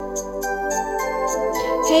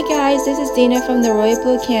Hey guys, this is Dina from the Royal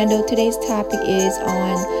Blue Candle. Today's topic is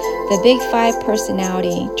on the Big Five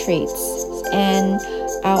personality traits, and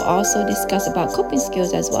I'll also discuss about coping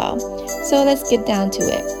skills as well. So let's get down to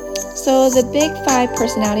it. So the Big Five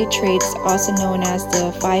personality traits, also known as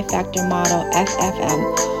the Five Factor Model (FFM),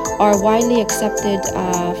 are widely accepted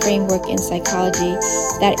framework in psychology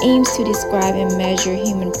that aims to describe and measure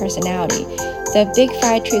human personality. The Big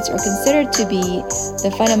Five traits are considered to be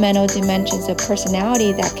the fundamental dimensions of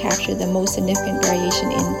personality that capture the most significant variation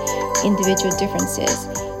in individual differences.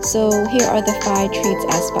 So here are the 5 traits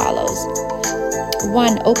as follows.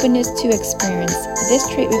 1. Openness to experience. This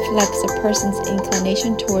trait reflects a person's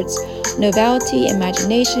inclination towards novelty,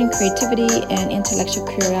 imagination, creativity, and intellectual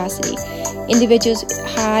curiosity. Individuals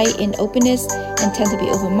high in openness and tend to be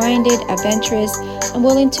open-minded, adventurous, and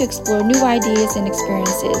willing to explore new ideas and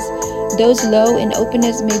experiences. Those low in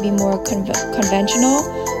openness may be more conventional,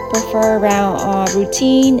 prefer around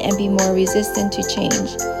routine, and be more resistant to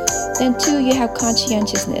change. Then 2, you have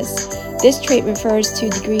conscientiousness. This trait refers to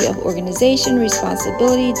degree of organization,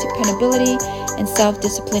 responsibility, dependability, and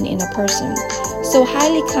self-discipline in a person. So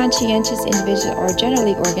highly conscientious individuals are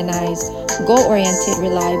generally organized, goal-oriented,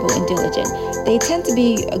 reliable, and diligent. They tend to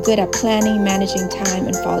be good at planning, managing time,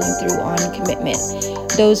 and following through on commitment.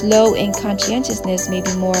 Those low in conscientiousness may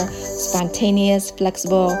be more spontaneous,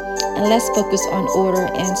 flexible, and less focused on order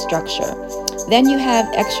and structure. Then you have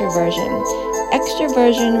extroversion.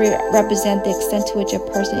 Extroversion represents the extent to which a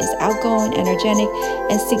person is outgoing, energetic,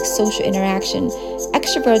 and seeks social interaction.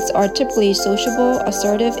 Extroverts are typically sociable,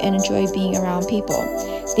 assertive, and enjoy being around people.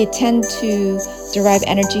 They tend to derive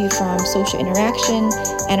energy from social interaction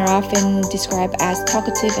and are often described as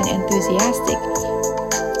talkative and enthusiastic.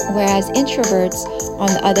 Whereas introverts, on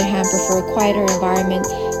the other hand, prefer a quieter environment,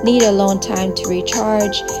 need alone time to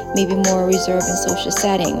recharge, may be more reserved in social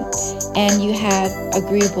setting. And you have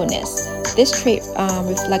agreeableness. This trait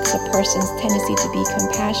reflects a person's tendency to be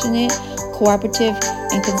compassionate, cooperative,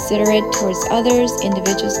 and considerate towards others.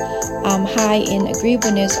 Individuals high in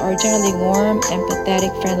agreeableness are generally warm,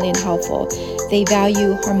 empathetic, friendly, and helpful. They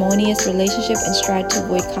value harmonious relationships and strive to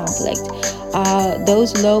avoid conflict.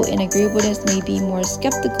 Those low in agreeableness may be more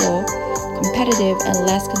skeptical, competitive, and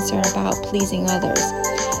less concerned about pleasing others.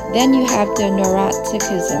 Then you have the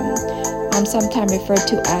neuroticism, sometimes referred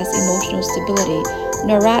to as emotional stability.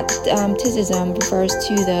 Neuroticism refers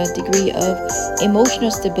to the degree of emotional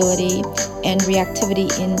stability and reactivity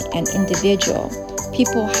in an individual.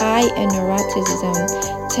 People high in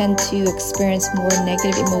neuroticism tend to experience more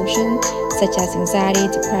negative emotions such as anxiety,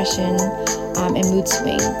 depression, and mood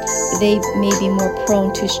swing. They may be more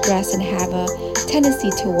prone to stress and have a tendency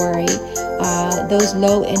to worry. Those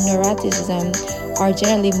low in neuroticism are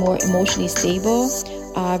generally more emotionally stable,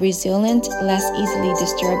 resilient, less easily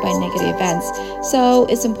disturbed by negative events. So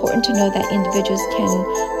it's important to know that individuals can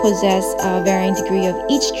possess a varying degree of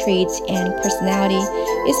each trait, and personality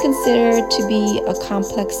is considered to be a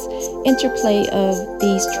complex interplay of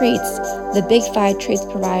these traits. The Big Five traits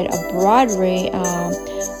provide a broad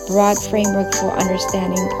framework for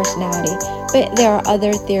understanding personality, but there are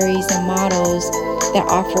other theories and models that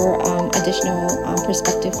offer additional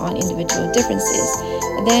perspective on individual differences.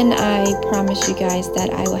 Then I promise you guys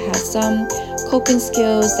that I will have some coping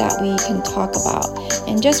skills that we can talk about.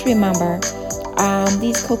 And just remember,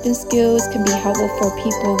 these coping skills can be helpful for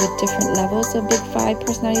people with different levels of Big Five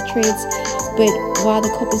personality traits, but while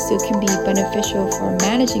the coping skills can be beneficial for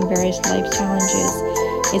managing various life challenges,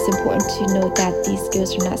 it's important to note that these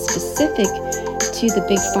skills are not specific to the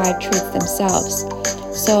Big Five traits themselves.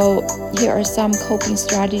 So here are some coping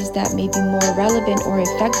strategies that may be more relevant or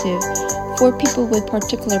effective for people with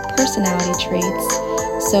particular personality traits.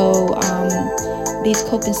 So these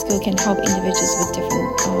coping skills can help individuals with different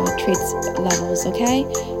traits levels, okay?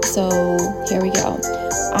 So here we go.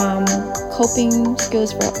 Coping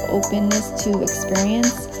skills for openness to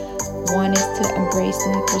experience. 1 is to embrace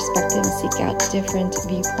new perspectives and seek out different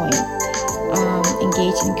viewpoints.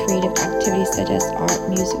 Engage in creative activities such as art,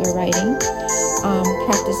 music, or writing.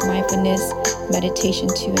 Practice mindfulness, meditation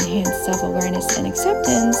to enhance self-awareness and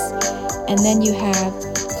acceptance. And then you have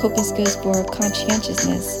coping skills for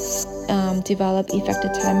conscientiousness. Develop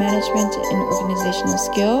effective time management and organizational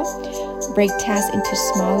skill. Break tasks into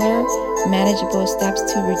smaller, manageable steps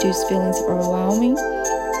to reduce feelings of overwhelming.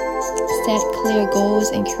 Set clear goals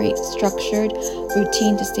and create structured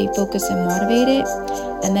routine to stay focused and motivated.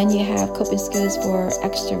 And then you have coping skills for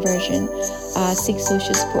extroversion. Seek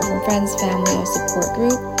social support from friends, family, or support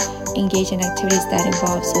group. engage in activities that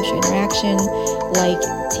involve social interaction, like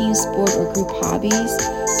team sport or group hobbies.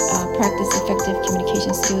 Practice effective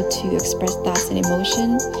communication skill to express thoughts and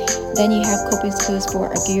emotion. Then you have coping skills for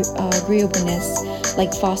agreeableness, like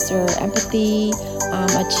foster empathy,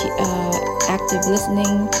 active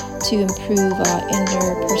listening to improve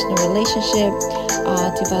interpersonal relationship,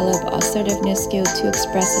 develop assertiveness skill to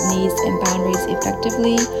express needs and boundaries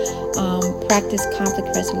effectively, practice conflict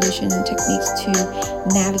resolution techniques to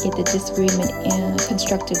navigate the disagreement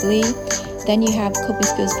constructively. Then you have coping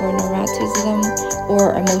skills for neuroticism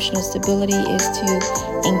or emotional stability is to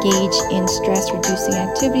engage in stress reducing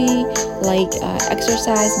activity like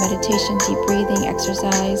exercise, meditation, deep breathing,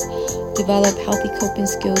 exercise, develop healthy coping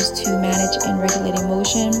skills to manage and regulate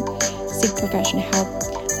emotion, seek professional help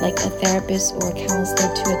like a therapist or a counselor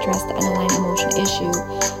to address the underlying emotional issue.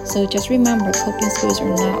 So just remember, coping skills are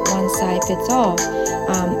not one size fits all.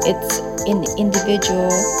 It's an individual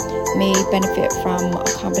may benefit from a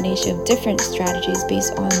combination of different strategies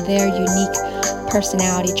based on their unique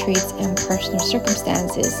personality traits and personal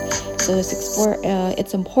circumstances. So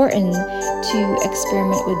it's important to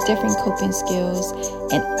experiment with different coping skills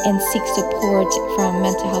and seek support from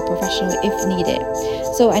mental health professionals if needed.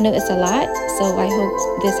 So I know it's a lot, so I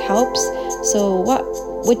hope this helps. So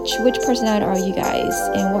which personality are you guys,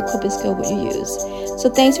 and what coping skill would you use? So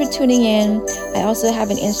thanks for tuning in. I also have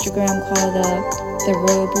an Instagram called the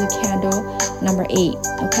Royal Blue Candle number 8.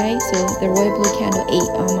 Okay, so the Royal Blue Candle 8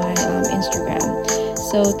 on my Instagram.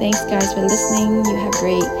 So thanks guys for listening. You have a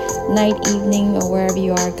great night, evening, or wherever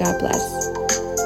you are. God bless.